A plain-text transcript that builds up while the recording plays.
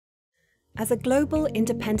As a global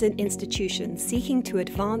independent institution seeking to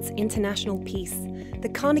advance international peace, the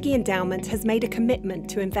Carnegie Endowment has made a commitment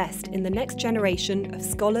to invest in the next generation of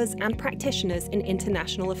scholars and practitioners in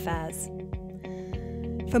international affairs.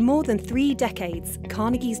 For more than 3 decades,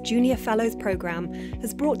 Carnegie's Junior Fellows program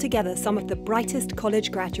has brought together some of the brightest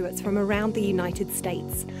college graduates from around the United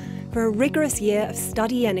States for a rigorous year of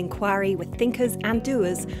study and inquiry with thinkers and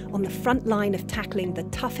doers on the front line of tackling the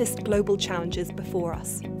toughest global challenges before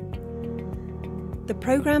us. The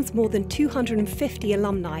program's more than 250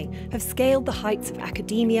 alumni have scaled the heights of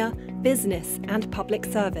academia, business, and public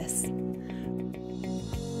service.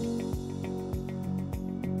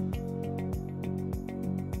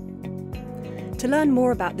 To learn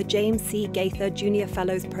more about the James C. Gaither Junior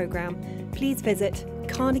Fellows program, please visit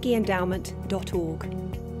carnegieendowment.org.